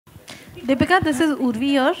Deepika, this is Urvi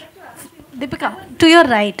here. Deepika, to your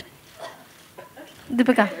right.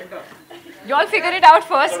 Deepika. You all figure it out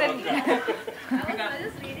first and... I was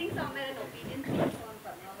just reading somewhere an opinion piece on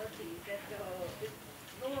Padmavati that with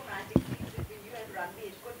no romantic scenes between you and Ranveer,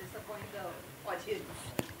 it could disappoint the audience.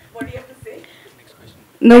 What do you have to say?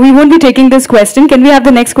 No, we won't be taking this question. Can we have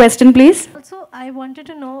the next question, please? Also, I wanted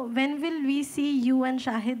to know, when will we see you and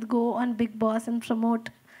Shahid go on Bigg Boss and promote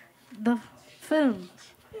the film?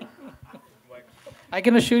 I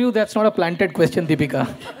can assure you that's not a planted question, Deepika.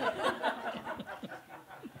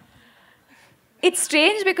 It's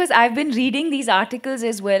strange because I've been reading these articles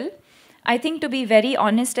as well. I think, to be very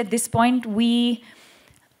honest, at this point,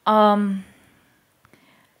 I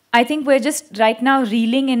think we're just right now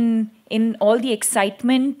reeling in all the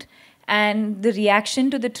excitement and the reaction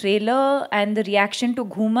to the trailer and the reaction to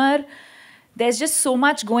Ghumar. There's just so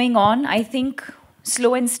much going on. I think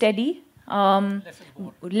slow and steady.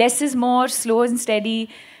 Less is more, slow and steady.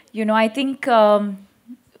 You know, I think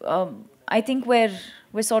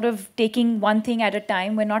we're sort of taking one thing at a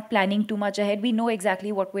time. We're not planning too much ahead. We know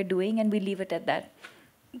exactly what we're doing, and we leave it at that.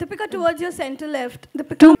 Deepika, towards your center left.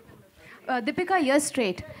 Deepika, Deepika, you're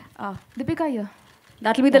straight. Deepika, you're.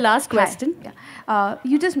 That'll be the last question. Yeah.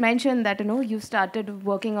 You just mentioned that you started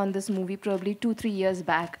working on this movie probably 2-3 years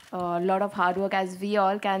back. A lot of hard work, as we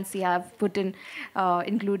all can see, have put in,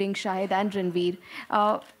 including Shahid and Ranveer.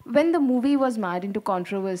 When the movie was mad into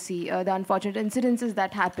controversy, the unfortunate incidences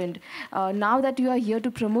that happened, now that you are here to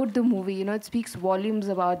promote the movie, it speaks volumes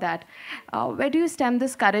about that. Where do you stem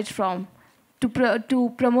this courage from?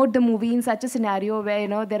 To promote the movie in such a scenario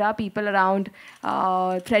where there are people around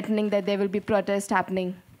threatening that there will be protests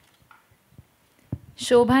happening.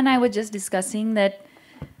 Shobha and I were just discussing that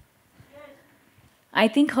I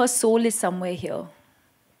think her soul is somewhere here.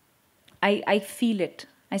 I feel it.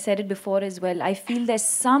 I said it before as well. I feel there's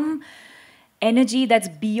some energy that's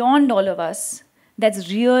beyond all of us,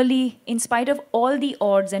 that's really, in spite of all the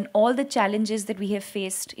odds and all the challenges that we have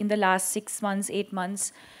faced in the last 6 months, 8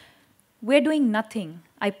 months, we're doing nothing,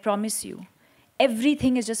 I promise you.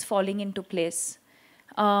 Everything is just falling into place.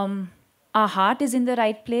 Our heart is in the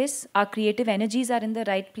right place, our creative energies are in the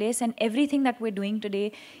right place, and everything that we're doing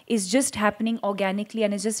today is just happening organically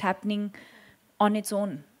and is just happening on its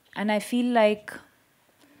own. And I feel like,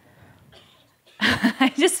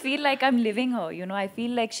 I just feel like I'm living her, I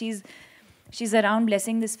feel like she's around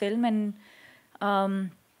blessing this film, and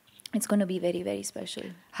it's going to be very, very special.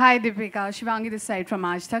 Hi Deepika, Shivangi this side from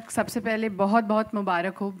आज तक. सबसे पहले बहुत बहुत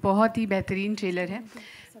मुबारक हो, बहुत ही बेहतरीन trailer है.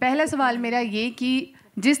 पहला सवाल मेरा ये कि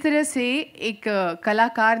जिस तरह से एक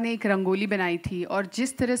कलाकार ने एक रंगोली बनाई थी और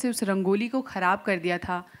जिस तरह से उस रंगोली को ख़राब कर दिया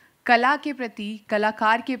था, कला के प्रति,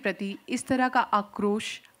 कलाकार के प्रति इस तरह का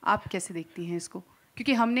आक्रोश आप कैसे देखती हैं इसको?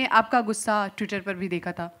 क्योंकि हमने आपका गुस्सा ट्विटर पर भी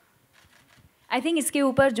देखा था. आई थिंक इसके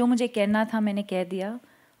ऊपर जो मुझे कहना था मैंने कह दिया,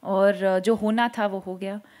 और जो होना था वो हो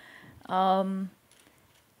गया.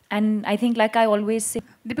 And I think, like I always say,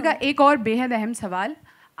 Deepika, एक और बेहद अहम सवाल.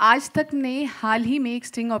 आज तक ने हाल ही में एक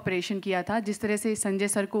स्टिंग ऑपरेशन किया था, जिस तरह से संजय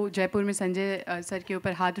सर को जयपुर में संजय सर के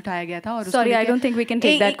ऊपर हाथ उठाया गया था. और Sorry, I don't think we can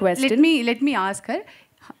take that question. Let me ask her.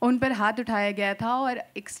 उन पर हाथ उठाया गया था और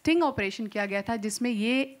एक स्टिंग ऑपरेशन किया गया था, जिसमें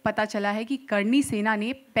ये पता चला है कि करणी सेना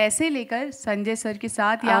ने पैसे लेकर संजय सर के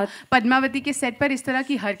साथ या पद्मावती के सेट पर इस तरह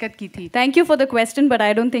की हरकत की थी. Thank you for the question, but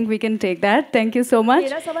I don't think we can take that. Thank you so much.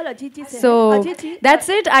 मेरा सवाल अजीत जी से है. So Ajit ji,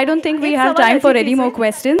 that's it. I don't think we have time for any more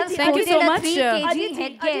questions. Thank you so much.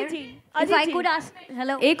 If I could ask,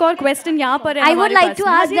 hello. एक और question यहाँ पर है I would हमारे like पास to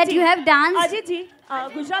में. ask that you have danced. Ajit जी,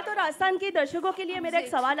 गुजरात और राजस्थान के दर्शकों के लिए मेरा एक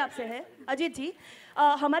सवाल आपसे है. अजीत जी,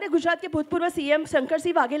 हमारे गुजरात के भूतपूर्व सीएम शंकर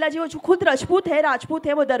सिंह वाघेला जी, वो जो खुद राजपूत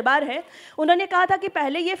है, वो दरबार है, उन्होंने कहा था कि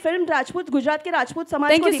पहले ये फिल्म गुजरात के राजपूत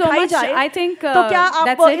समाज को दिखाई जाए. तो क्या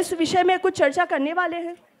आप इस विषय में कुछ चर्चा करने वाले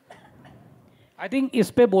हैं? आई थिंक इस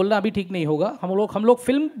पे बोलना अभी ठीक नहीं होगा. हम लोग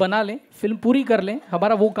फिल्म बना लें, फिल्म पूरी कर लें,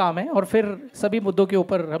 हमारा वो काम है, और फिर सभी मुद्दों के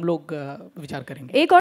ऊपर हम लोग विचार करेंगे. एक